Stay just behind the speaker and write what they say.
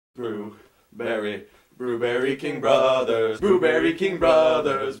Bruburry, Bruburry King Brothers, Bruburry King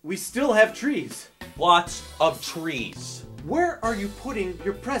Brothers. We still have trees. Lots of trees. Where are you putting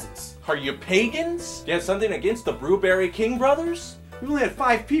your presents? Are you pagans? You have something against the Bruburry King Brothers? We only had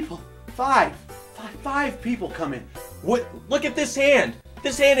 5 people. Five people come in. What? Look at this hand.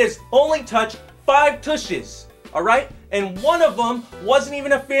 This hand has only touched 5 tushes. Alright? And one of them wasn't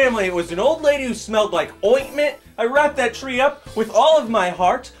even a family. It was an old lady who smelled like ointment. I wrapped that tree up with all of my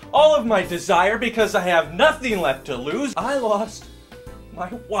heart, all of my desire, because I have nothing left to lose. I lost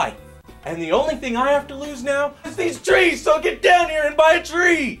my wife. And the only thing I have to lose now is these trees, so get down here and buy a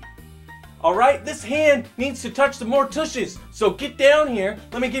tree! Alright, this hand needs to touch some more tushes, so get down here.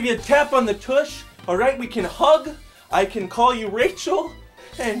 Let me give you a tap on the tush. Alright, we can hug. I can call you Rachel.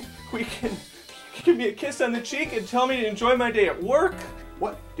 And we can give me a kiss on the cheek and tell me to enjoy my day at work.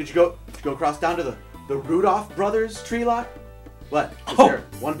 What? Did you go across down to the Rudolph brothers tree lot? What? Is there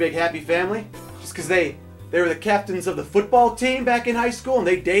one big happy family? Just because they were the captains of the football team back in high school and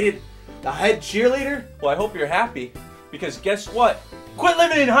they dated the head cheerleader? Well, I hope you're happy, because guess what? Quit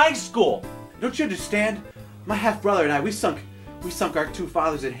living in high school! Don't you understand? My half-brother and I, we sunk our 2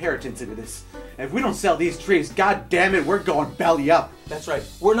 fathers' inheritance into this. And if we don't sell these trees, god damn it, we're going belly up. That's right.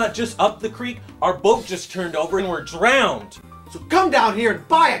 We're not just up the creek, our boat just turned over and we're drowned. So come down here and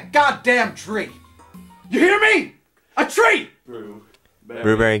buy a goddamn tree. You hear me? A tree!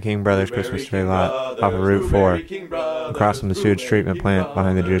 Bruburry King Brothers Christmas tree lot off of Route 4, across from the sewage treatment plant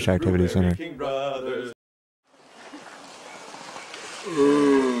behind the Jewish Activity Center.